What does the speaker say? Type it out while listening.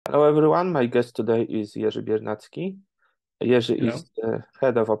Hello everyone, my guest today is Jerzy Biernacki. Jerzy Hello. is the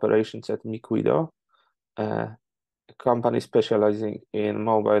head of operations at Miquido, a company specializing in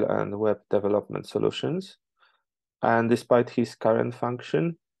mobile and web development solutions. And despite his current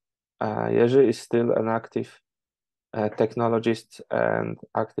function, Jerzy is still an active technologist and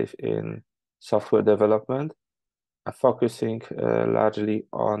active in software development, focusing largely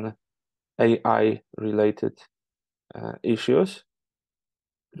on AI-related issues.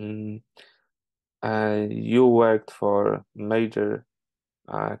 Mm, you worked for major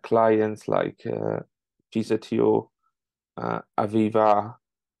clients like GZU, Aviva,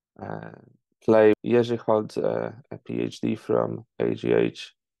 uh, Play. Jerzy holds a PhD from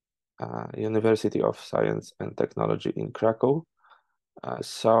AGH, University of Science and Technology in Krakow.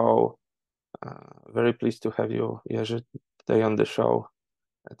 Very pleased to have you, Jerzy, today on the show.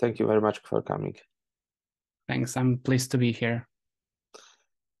 Thank you very much for coming. Thanks. I'm pleased to be here.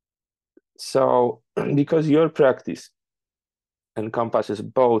 So, because your practice encompasses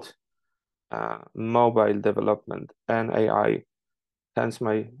both mobile development and AI, hence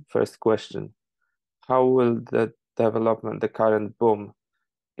my first question. How will the development, the current boom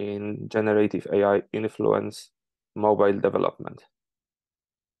in generative AI influence mobile development?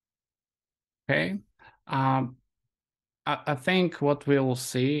 Okay. Um, I think what we'll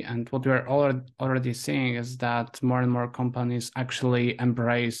see and what we're already seeing is that more and more companies actually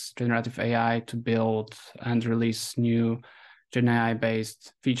embrace generative AI to build and release new GenAI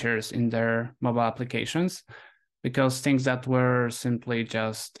based features in their mobile applications, because things that were simply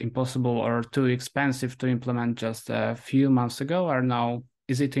just impossible or too expensive to implement just a few months ago are now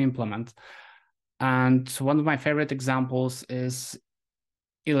easy to implement. And one of my favorite examples is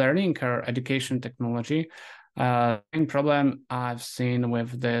e-learning or education technology. Main problem I've seen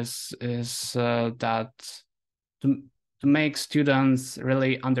with this is that to, to make students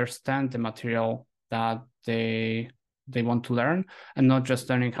really understand the material that they want to learn, and not just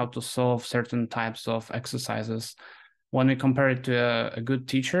learning how to solve certain types of exercises. When we compare it to a good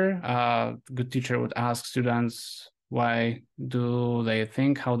teacher, a good teacher would ask students why do they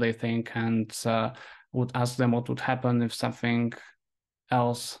think, how they think, and would ask them what would happen if something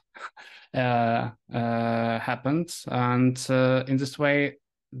else happens. And in this way,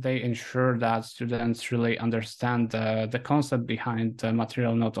 they ensure that students really understand the concept behind the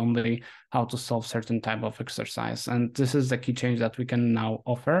material, not only how to solve certain type of exercise. And this is the key change that we can now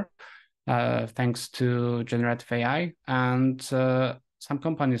offer thanks to generative AI. And some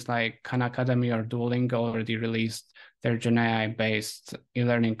companies like Khan Academy or Duolingo already released their GenAI based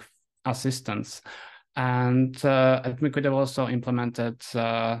e-learning assistants. And at Miquido also implemented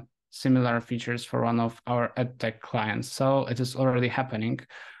similar features for one of our edtech clients. So it is already happening.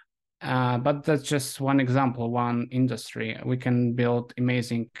 But that's just one example, one industry. We can build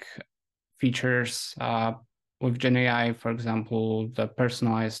amazing features with GenAI, for example, the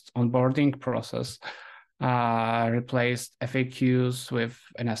personalized onboarding process, replaced FAQs with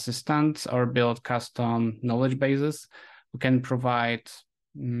an assistant, or build custom knowledge bases. We can provide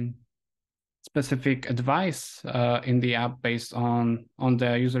specific advice in the app based on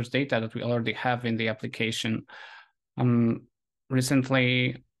the user's data that we already have in the application.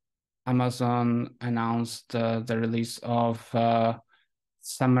 Recently, Amazon announced the release of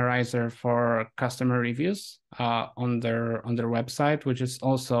summarizer for customer reviews on their website, which is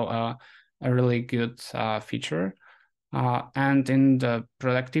also a really good feature. And in the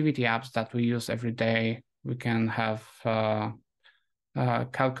productivity apps that we use every day, we can have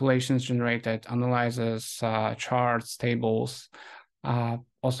calculations generated, analyzes, charts, tables.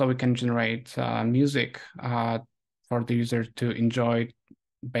 Also, we can generate music for the user to enjoy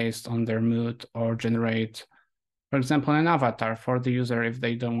based on their mood, or generate, for example, an avatar for the user if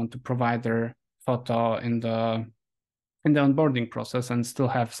they don't want to provide their photo in the onboarding process, and still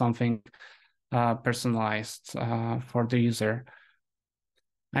have something personalized for the user.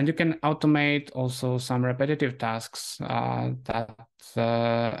 And you can automate also some repetitive tasks and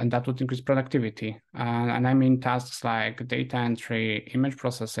that would increase productivity. And I mean tasks like data entry, image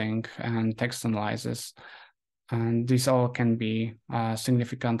processing, and text analysis. And these all can be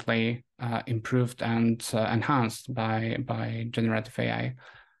significantly improved and enhanced by generative AI.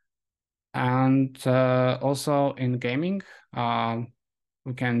 And also in gaming,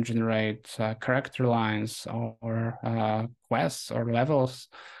 we can generate character lines or quests or levels,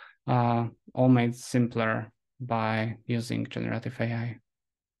 all made simpler by using generative AI.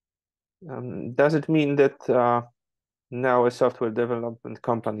 Does it mean that now a software development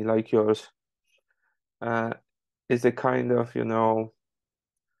company like yours uh, is a kind of,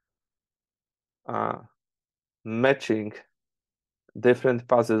 uh, matching different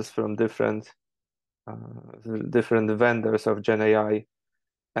puzzles from different vendors of GenAI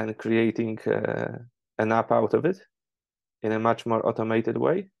and creating an app out of it in a much more automated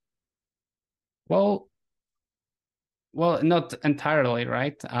way? Well, not entirely,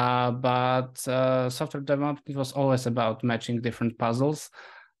 right? But software development was always about matching different puzzles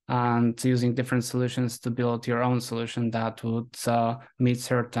and using different solutions to build your own solution that would meet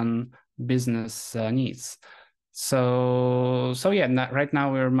certain business needs. So yeah, right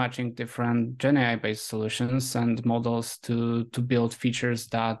now we're matching different GenAI based solutions and models to build features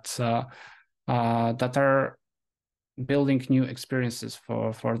that are building new experiences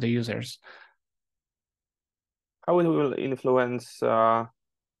for the users. How it will influence, I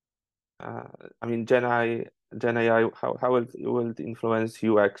mean, GenAI, how will it influence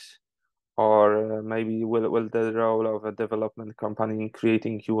UX? Or maybe will the role of a development company in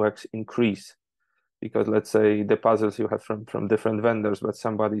creating UX increase? Because let's say the puzzles you have from different vendors, but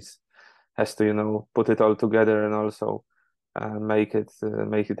somebody has to, put it all together and also make it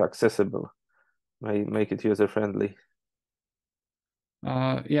accessible, make it user friendly.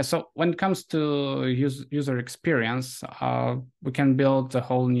 Yeah, so when it comes to user experience, we can build a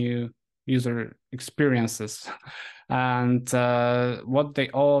whole new user experiences. And what they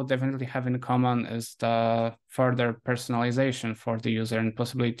all definitely have in common is the further personalization for the user and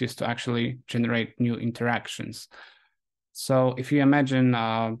possibilities to actually generate new interactions. So if you imagine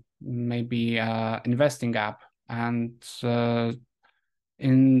maybe investing app, and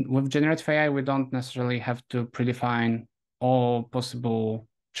with generative AI, we don't necessarily have to predefine all possible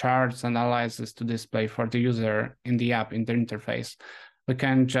charts and analysis to display for the user in the app, in the interface. We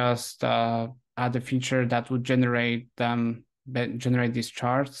can just add a feature that would generate these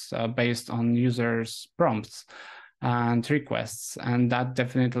charts based on users' prompts and requests, and that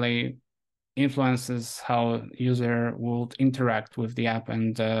definitely influences how user would interact with the app,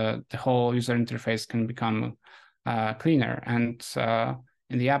 and the whole user interface can become cleaner. And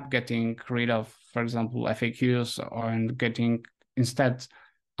in the app, getting rid of, for example, FAQs, and getting instead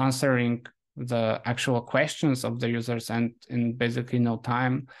answering the actual questions of the users and in basically no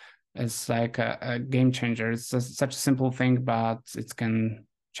time is like a game changer. It's such a simple thing, but it can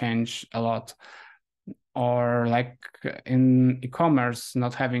change a lot. Or like in e-commerce,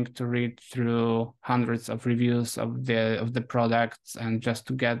 not having to read through hundreds of reviews of the products and just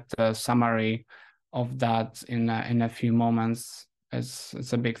to get the summary of that in a few moments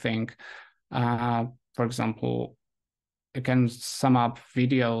is a big thing. For example, you can sum up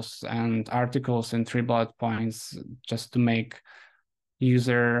videos and articles in 3 bullet points just to make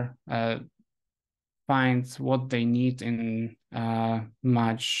user find what they need in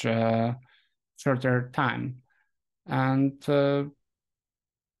much shorter time. And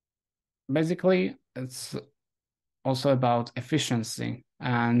basically, it's also about efficiency,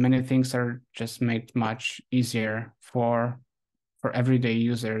 and many things are just made much easier for everyday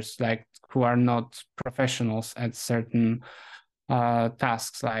users, like who are not professionals at certain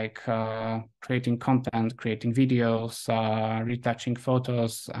tasks, like creating content, creating videos, retouching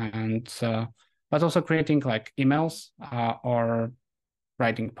photos, and but also creating like emails or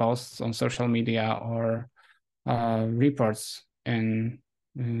writing posts on social media or reports in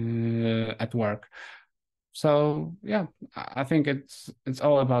at work. So yeah, I think it's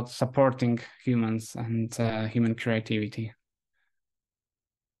all about supporting humans and human creativity.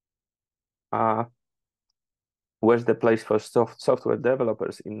 Where's the place for software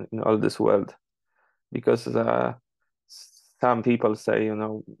developers in all this world? Because some people say,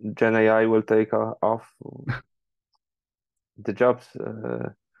 Gen AI will take off the jobs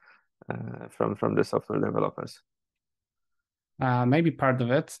from the software developers. Maybe part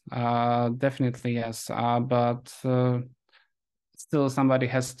of it, definitely yes, but still somebody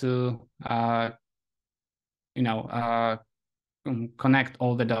has to, connect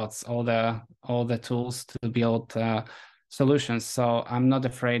all the dots, all the tools to build solutions. So I'm not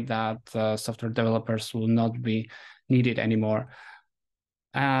afraid that software developers will not be needed anymore.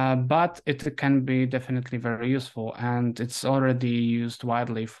 But it can be definitely very useful, and it's already used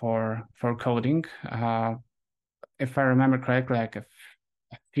widely for coding. If I remember correctly, like a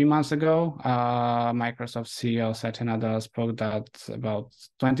few months ago, Microsoft CEO Satya Nadella spoke that about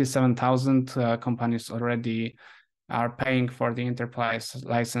 27,000 companies already are paying for the enterprise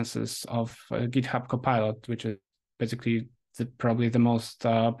licenses of GitHub Copilot, which is basically probably the most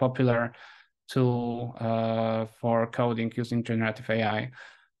popular tool for coding using generative AI.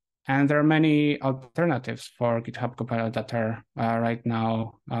 And there are many alternatives for GitHub Copilot that are right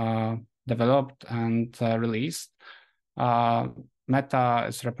now developed and released. Meta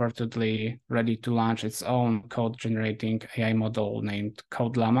is reportedly ready to launch its own code generating AI model named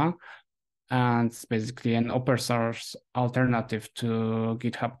CodeLlama. And it's basically an open source alternative to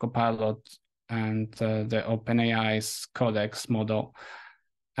GitHub Copilot and the OpenAI's Codex model.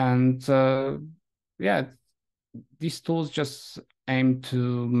 And yeah, these tools just aim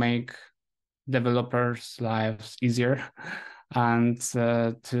to make developers' lives easier and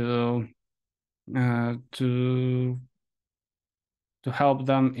to help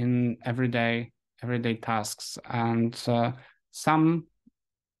them in everyday tasks. And some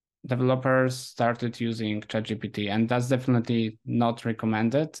developers started using ChatGPT, and that's definitely not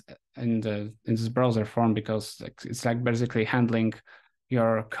recommended in this browser form, because it's like basically handling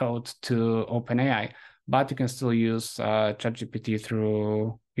your code to OpenAI. But you can still use ChatGPT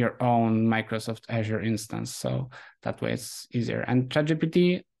through your own Microsoft Azure instance, so that way it's easier. And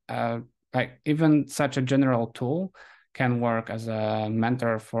ChatGPT, like even such a general tool, can work as a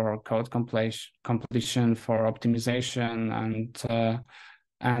mentor for code completion, for optimization,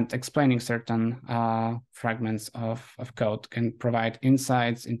 and explaining certain fragments of code, can provide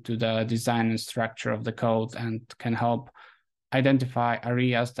insights into the design and structure of the code, and can help identify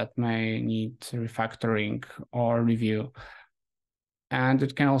areas that may need refactoring or review. And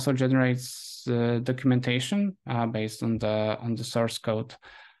it can also generate documentation based on the source code.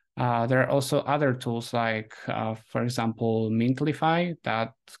 There are also other tools like, for example, Mintlify,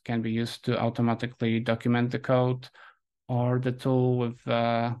 that can be used to automatically document the code, or the tool with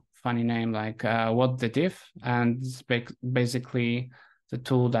a funny name like What the Diff, and it's basically the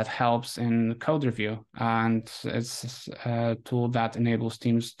tool that helps in code review. And it's a tool that enables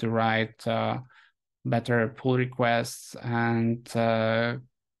teams to write better pull requests, and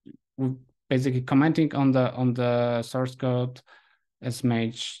basically commenting on the source code is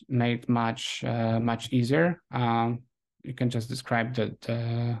made much easier. You can just describe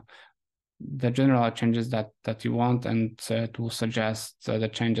the general changes that you want, and it will suggest the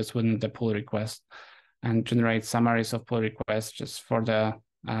changes within the pull request, and generate summaries of pull requests just for the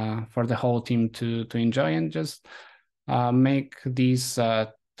whole team to enjoy, and just make these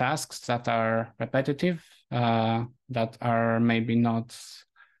tasks that are repetitive, that are maybe not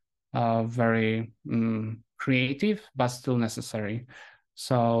very creative, but still necessary.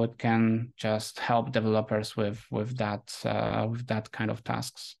 So it can just help developers with that kind of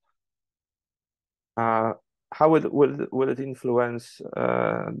tasks. How will it influence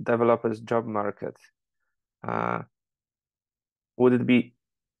developers' job market? Would it be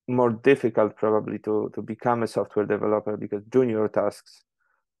more difficult probably to become a software developer because junior tasks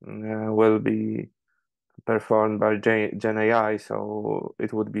will be performed by Gen AI, so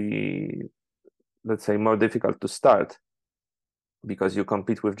it would be, let's say, more difficult to start because you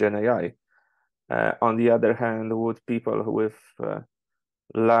compete with Gen AI. On the other hand, would people with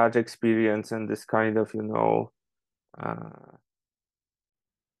large experience and this kind of,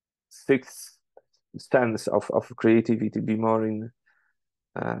 sixth sense of creativity be more in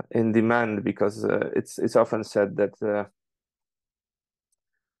demand? Because it's often said that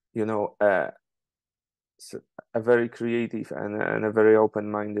a very creative and a very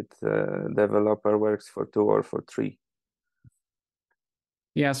open-minded developer works for 2 or for 3.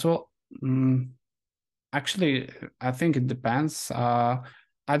 Yeah, so actually, I think it depends.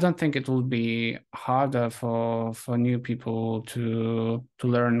 I don't think it will be harder for new people to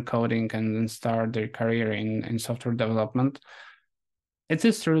learn coding and start their career in software development. It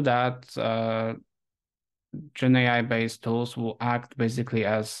is true that Gen AI based tools will act basically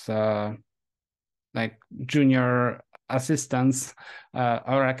as like junior assistants, or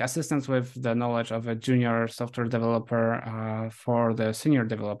like assistants with the knowledge of a junior software developer for the senior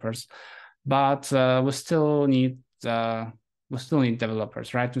developers. But we still need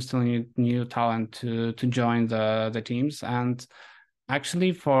developers, right? We still need new talent to join the teams. And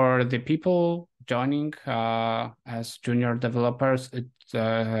actually, for the people joining as junior developers,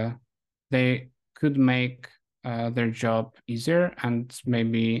 they could make their job easier, and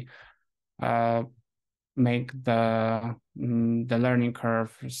maybe make the learning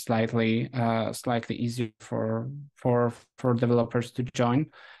curve slightly easier for developers to join.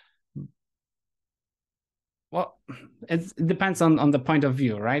 Well, it depends on the point of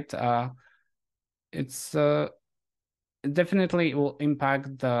view, right? It's it definitely will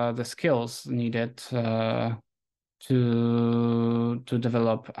impact the skills needed to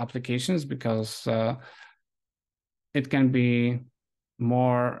develop applications, because it can be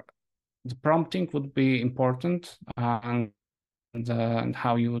more, the prompting would be important, and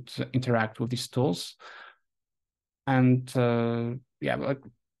how you would interact with these tools. And yeah, like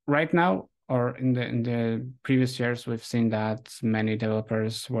right now, or in the previous years, we've seen that many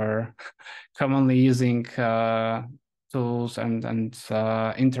developers were commonly using tools and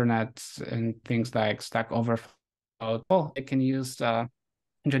internet and things like Stack Overflow. Well, they can use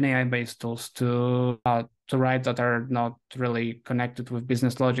GenAI based tools to write that are not really connected with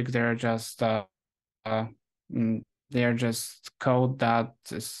business logic. They're just they're just code that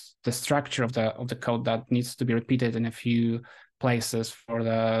is the structure of the code that needs to be repeated in a few places for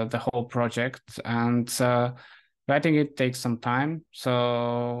the whole project. And writing it takes some time,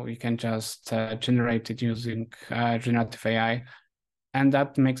 so you can just generate it using generative AI, and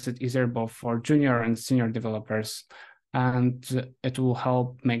that makes it easier both for junior and senior developers, and it will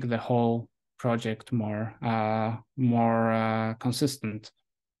help make the whole project more consistent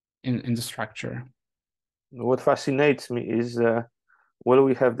in the structure. What fascinates me is will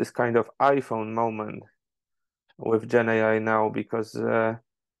we have this kind of iPhone moment with Gen AI now? Because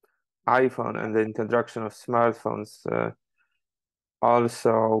iPhone and the introduction of smartphones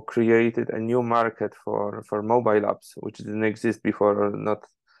also created a new market for mobile apps, which didn't exist before, or not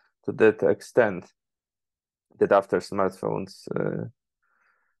to that extent that after smartphones.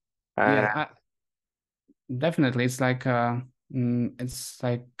 Yeah, definitely. It's like it's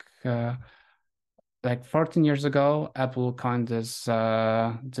like 14 years ago, Apple coined this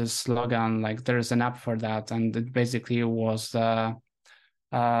slogan, like there's an app for that, and it basically was uh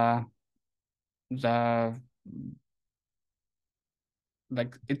the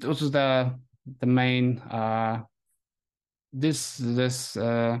like it was the main this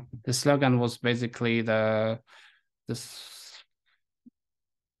slogan was basically this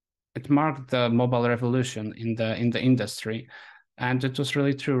it marked the mobile revolution in the industry, and it was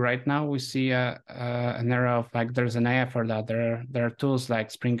really true. Right now we see an era of like there's an AI for that. There are tools like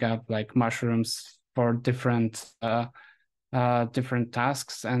spring up like mushrooms for different different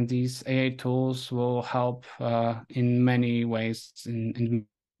tasks, and these AI tools will help in many ways in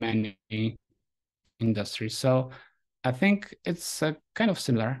many industries. So I think it's kind of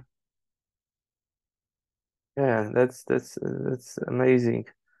similar. Yeah, that's amazing.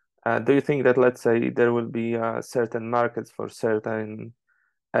 Do you think that, let's say, there will be certain markets for certain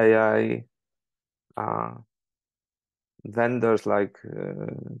AI vendors, like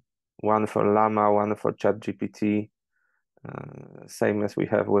one for Llama, one for ChatGPT, same as we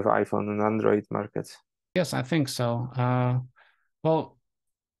have with iPhone and Android markets? Yes, I think so. Well,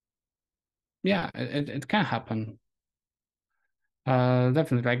 yeah, it can happen.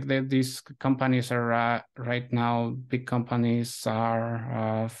 Definitely, like these companies are right now, big companies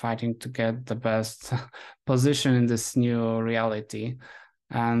are fighting to get the best position in this new reality,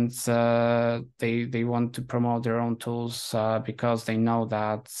 and they want to promote their own tools because they know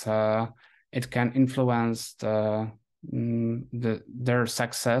that it can influence their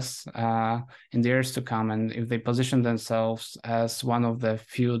success in the years to come, and if they position themselves as one of the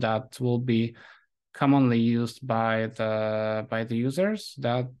few that will be commonly used by the users,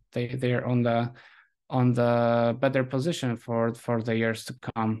 that they're on the better position for the years to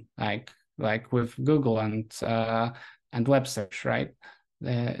come, like with Google and web search, right?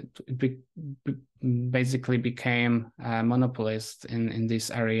 It basically became a monopolist in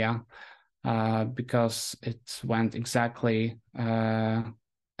this area because it went exactly at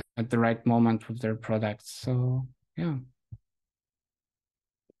the right moment with their products. So yeah.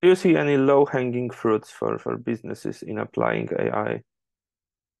 Do you see any low-hanging fruits for businesses in applying AI,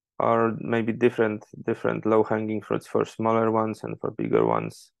 or maybe different low-hanging fruits for smaller ones and for bigger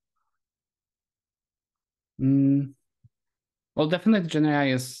ones? Well, definitely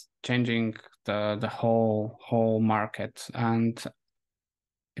GenAI is changing the whole market. And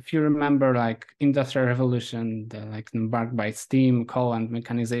if you remember, like Industrial Revolution, like embarked by steam, coal, and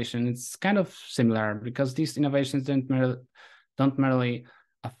mechanization, it's kind of similar because these innovations don't merely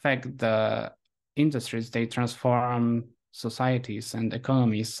affect the industries; they transform societies and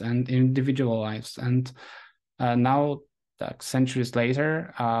economies and individual lives. And now, like centuries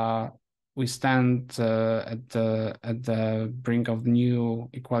later, we stand at the brink of new,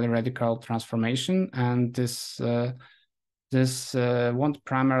 equally radical transformation, and this won't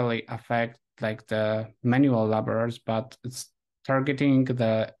primarily affect like the manual laborers, but it's targeting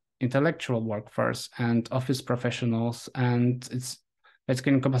the intellectual workforce and office professionals, and it's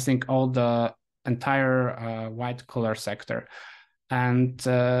basically encompassing all the entire white collar sector, and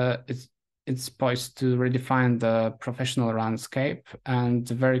it's poised to redefine the professional landscape and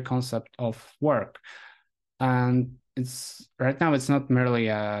the very concept of work. And it's right now it's not merely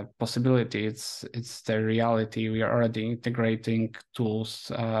a possibility, it's the reality. We are already integrating tools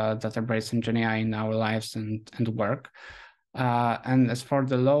that are based in GenAI in our lives and work. And as for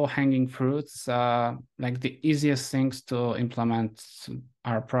the low-hanging fruits, like the easiest things to implement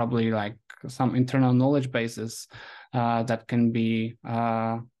are probably like some internal knowledge bases that can be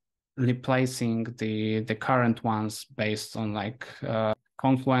replacing the current ones based on like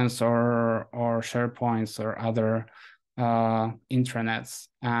Confluence or SharePoints or other intranets.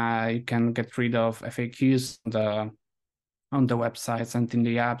 You can get rid of FAQs on the websites and in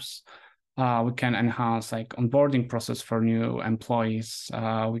the apps. We can enhance like onboarding process for new employees.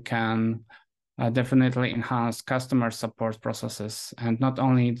 We can definitely enhance customer support processes, and not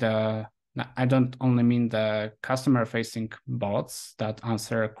only I don't only mean the customer facing bots that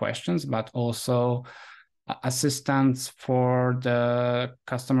answer questions, but also assistants for the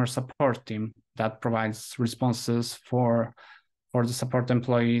customer support team that provides responses for the support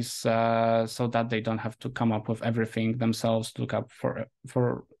employees, so that they don't have to come up with everything themselves, look up for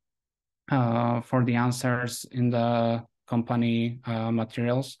the answers in the company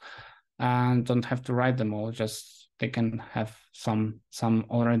materials, and don't have to write them all. Just they can have some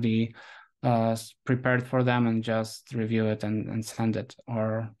already prepared for them and just review it and send it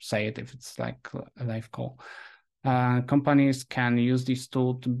or say it if it's like a live call. Companies can use this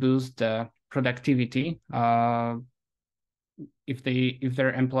tool to boost the productivity. If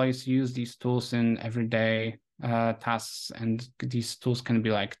their employees use these tools in everyday tasks, and these tools can be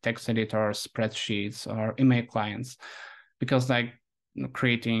like text editors, spreadsheets, or email clients, because like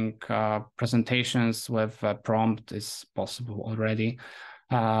creating presentations with a prompt is possible already.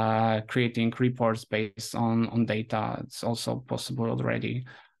 Creating reports based on data, it's also possible already.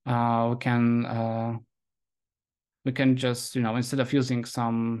 We can just, instead of using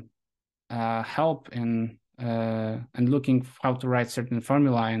some help in and looking how to write certain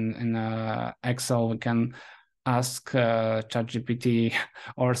formula in Excel, we can ask ChatGPT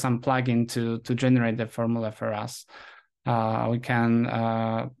or some plugin to generate the formula for us. We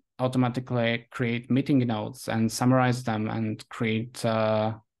can automatically create meeting notes and summarize them and create.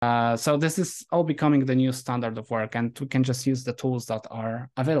 So this is all becoming the new standard of work, and we can just use the tools that are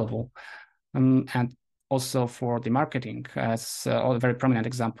available. And also for the marketing, as a very prominent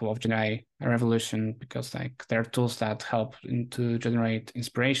example of GenAI revolution, because like there are tools that help to generate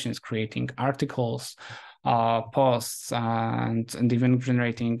inspirations, creating articles, posts, and even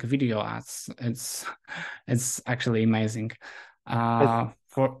generating video ads. It's actually amazing.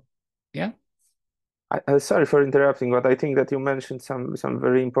 Yeah. Sorry for interrupting, but I think that you mentioned some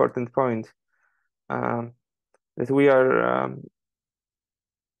very important point, that we are,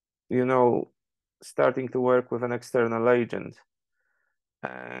 starting to work with an external agent,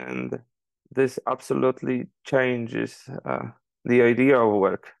 and this absolutely changes the idea of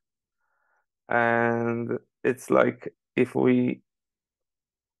work. And it's like if we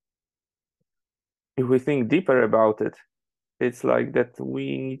think deeper about it, it's like that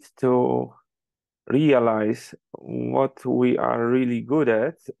we need to realize what we are really good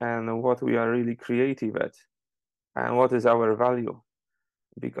at and what we are really creative at and what is our value,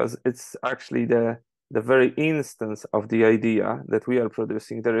 because it's actually the very instance of the idea that we are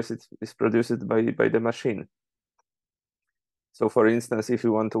producing, the rest is produced by the machine. So for instance, if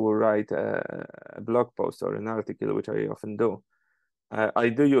you want to write a blog post or an article, which I often do, I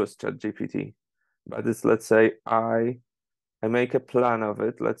do use ChatGPT, but it's, let's say I make a plan of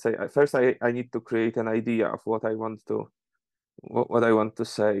it. Let's say first I need to create an idea of what I want to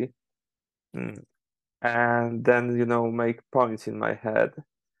say, and then make points in my head,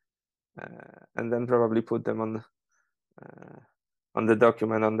 and then probably put them on the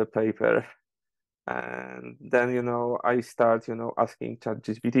document, on the paper, and then I start asking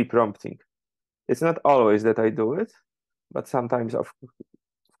ChatGPT, prompting. It's not always that I do it, but sometimes of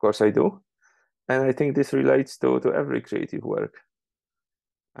course I do, and I think this relates to every creative work.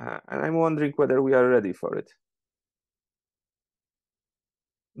 And I'm wondering whether we are ready for it.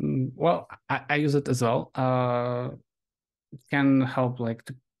 Well, I use it as well. It can help like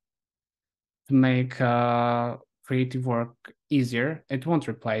to make creative work easier. It won't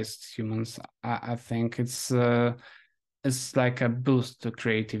replace humans. I think it's like a boost to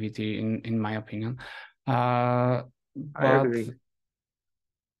creativity in my opinion. I But agree.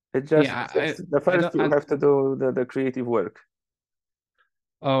 It's yeah, just the first you have to do the creative work.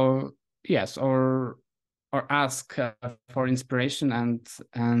 Or yes, or ask for inspiration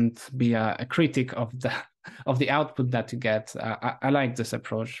and be a critic of the output that you get. I like this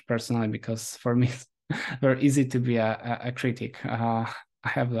approach personally, because for me it's very easy to be a critic. I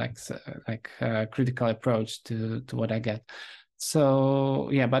have like a critical approach to what I get. So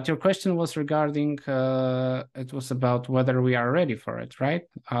yeah, but your question was regarding it was about whether we are ready for it, right?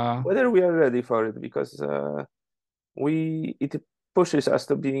 Whether we are ready for it, because it pushes us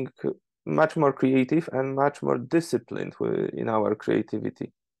to being much more creative and much more disciplined in our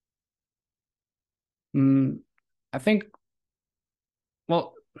creativity. I think,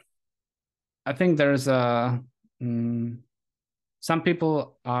 well, I think there's some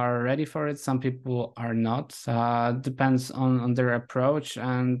people are ready for it, some people are not. Depends on their approach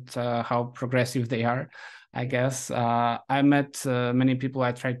and how progressive they are, I guess. I met many people.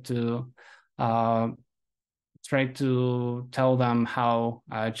 I tried to tell them how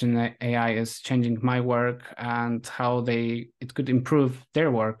Gen AI is changing my work and how it could improve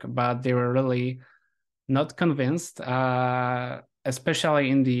their work, but they were really not convinced, especially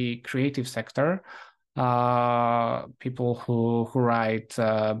in the creative sector. People who write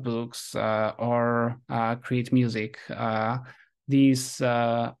books or create music. These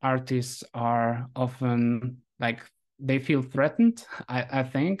artists are often like they feel threatened. I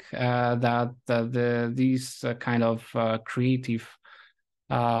think that these kind of creative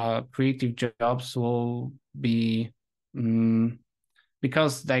jobs will be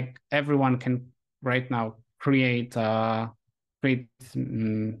because like everyone can right now create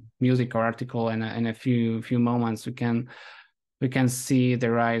music or article in a few moments. We can see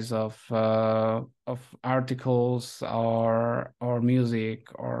the rise of articles or music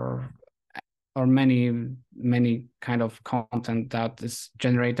or many kind of content that is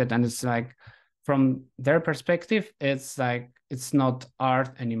generated, and it's like from their perspective it's like it's not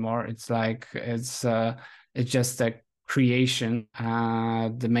art anymore. It's like it's just a creation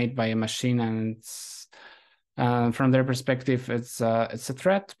made by a machine, and it's from their perspective it's a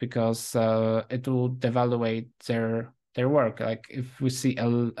threat because it will devaluate their work. Like if we see a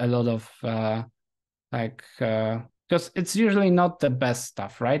lot of because it's usually not the best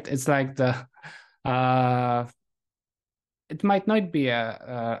stuff, right? It's like it might not be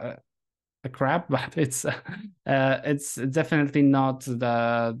a crap, but it's definitely not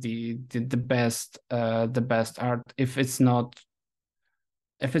the best art if it's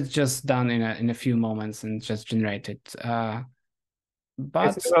just done in a few moments and just generated. It's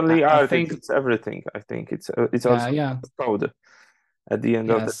But not only I art, think it's everything. I think it's also yeah, code. At the end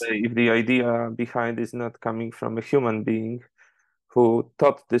of the yes, day, if the idea behind is not coming from a human being who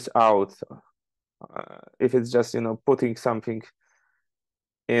thought this out, if it's just, putting something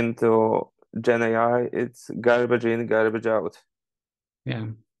into Gen AI, it's garbage in, garbage out. yeah.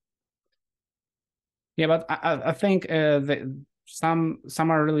 Yeah, but I think some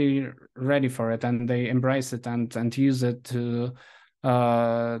are really ready for it and they embrace it and use it to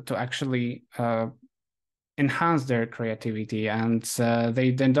actually enhance their creativity, and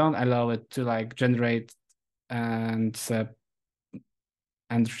they then don't allow it to like generate and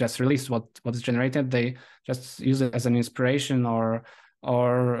just release what is generated. They just use it as an inspiration or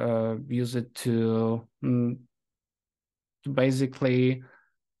use it to basically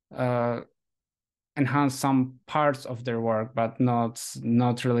enhance some parts of their work, but not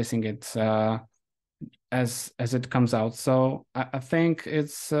releasing it as it comes out. So I think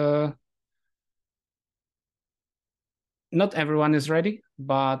it's not everyone is ready,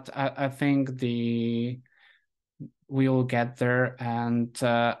 but I think we'll get there, and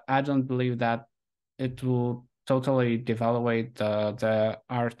I don't believe that it will totally devaluate the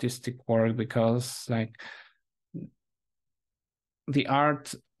artistic work, because like the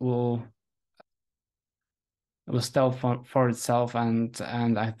art will still for itself, and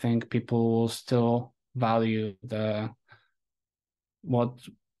I think people will still value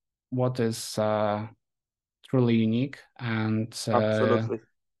what is truly unique, and Absolutely.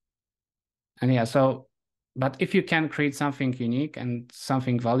 yeah. So but if you can create something unique and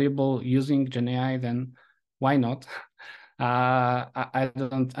something valuable using GenAI, then why not? I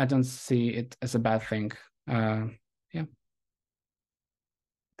don't see it as a bad thing. Yeah.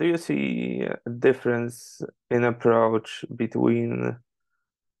 Do you see a difference in approach between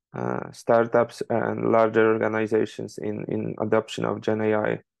startups and larger organizations in adoption of Gen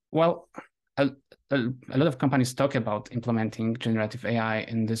AI? Well, a, a lot of companies talk about implementing generative AI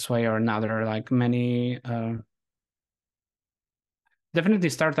in this way or another. Like many, definitely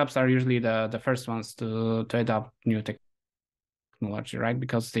startups are usually the first ones to adopt new technology, right?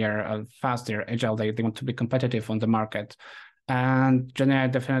 Because they are fast, they're agile, they want to be competitive on the market. And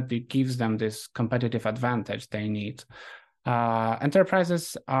GenAI definitely gives them this competitive advantage they need.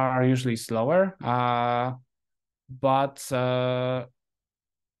 Enterprises are usually slower, but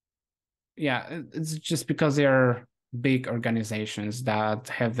yeah, it's just because they're big organizations that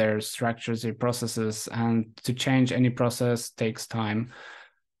have their structures, their processes, and to change any process takes time.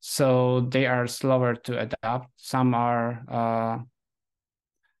 So they are slower to adapt. Some are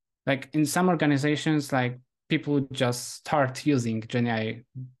like in some organizations, like people just start using GenAI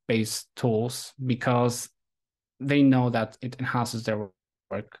based tools because they know that it enhances their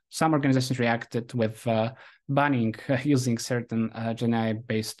work. Some organizations reacted with banning using certain GenAI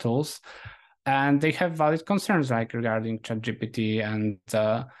based tools, and they have valid concerns like regarding ChatGPT and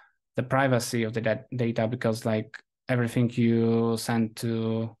the privacy of the data, because like everything you send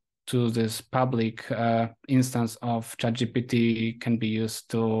to this public instance of ChatGPT can be used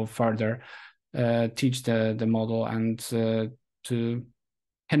to further teach the model, and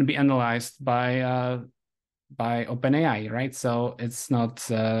can be analyzed by OpenAI, right? So it's not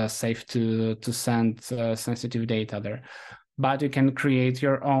safe to send sensitive data there, but you can create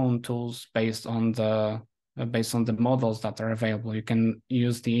your own tools based on the models that are available. You can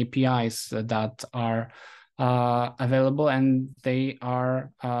use the APIs that are available, and they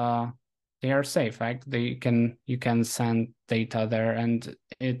are safe, right? You can send data there, and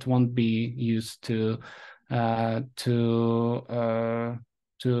it won't be used and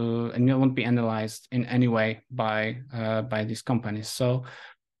it won't be analyzed in any way by these companies. So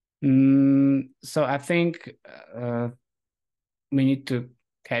I think we need to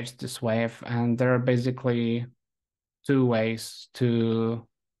catch this wave, and there are basically two ways to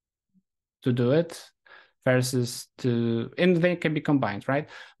do it. First is and they can be combined, right?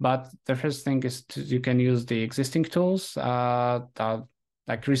 But the first thing is you can use the existing tools that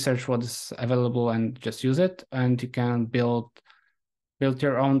like research what is available and just use it, and you can build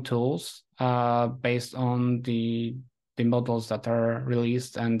your own tools based on the models that are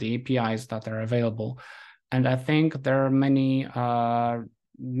released and the APIs that are available. And I think there are many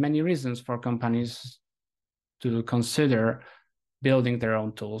reasons for companies to consider building their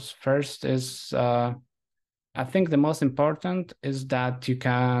own tools. First is I think the most important is that you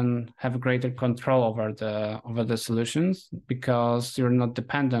can have greater control over the solutions, because you're not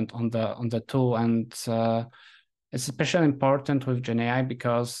dependent on the tool. And it's especially important with GenAI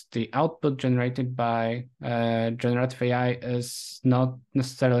because the output generated by generative AI is not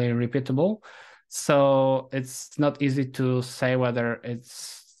necessarily repeatable. So it's not easy to say whether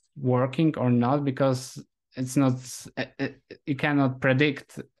it's working or not, because it's not, you cannot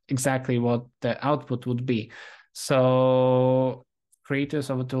predict exactly what the output would be. So creators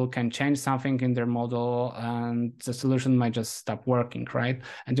of a tool can change something in their model, and the solution might just stop working, right?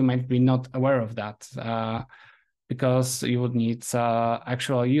 And you might be not aware of that because you would need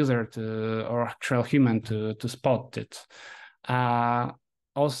actual user or actual human to spot it.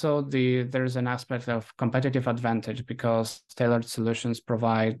 Also, there's an aspect of competitive advantage, because tailored solutions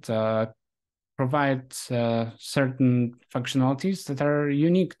provide certain functionalities that are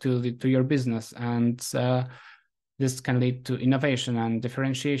unique to your business, and this can lead to innovation and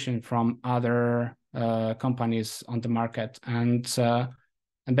differentiation from other companies on the market, and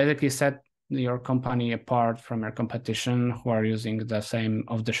basically set your company apart from your competition who are using the same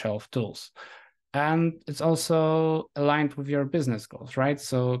off-the-shelf tools. And it's also aligned with your business goals, right?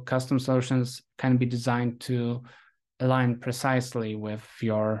 So custom solutions can be designed to align precisely with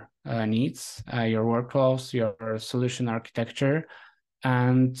your needs, your workflows, your solution architecture,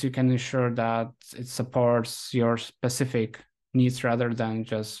 and you can ensure that it supports your specific needs rather than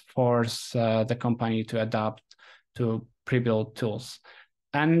just force the company to adapt to pre-built tools.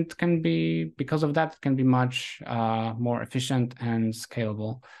 And it can be, because of that, it can be much more efficient and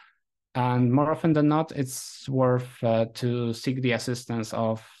scalable. And more often than not, it's worth to seek the assistance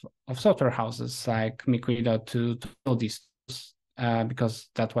of software houses like Miquido to build these tools, because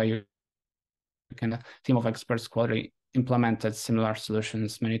that way you can, a team of experts quality implemented similar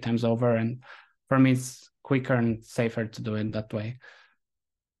solutions many times over. And for me, it's quicker and safer to do it that way.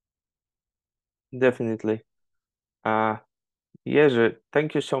 Definitely. Jerzy,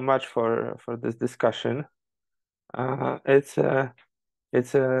 thank you so much for this discussion. It's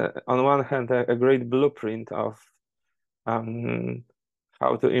on one hand a great blueprint of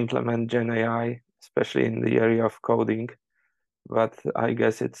how to implement Gen AI, especially in the area of coding. But I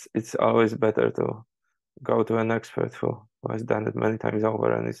guess it's always better to go to an expert who has done it many times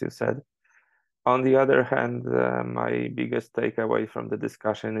over, and as you said. On the other hand, my biggest takeaway from the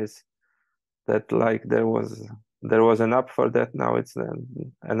discussion is that like there was an app for that, now it's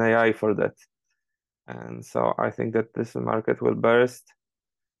an AI for that. And so I think that this market will burst.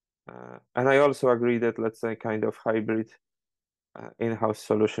 And I also agree that, let's say, kind of hybrid in-house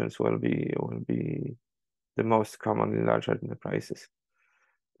solutions will be the most common in large enterprises.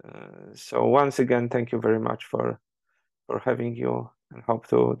 So once again, thank you very much for having you, and hope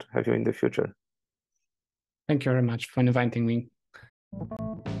to have you in the future. Thank you very much for inviting me.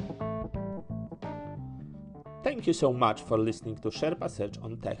 Thank you so much for listening to Sherpa Search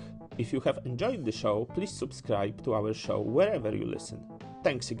on Tech. If you have enjoyed the show, please subscribe to our show wherever you listen.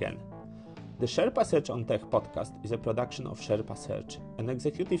 Thanks again. The Sherpa Search on Tech podcast is a production of Sherpa Search, an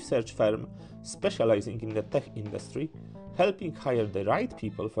executive search firm specializing in the tech industry, helping hire the right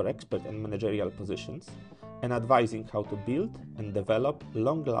people for expert and managerial positions, and advising how to build and develop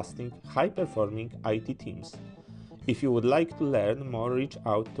long-lasting, high-performing IT teams. If you would like to learn more, reach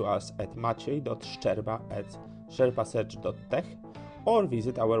out to us at maciej.szczerba@sherpasearch.tech or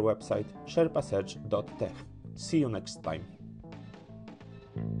visit our website sherpasearch.tech. See you next time.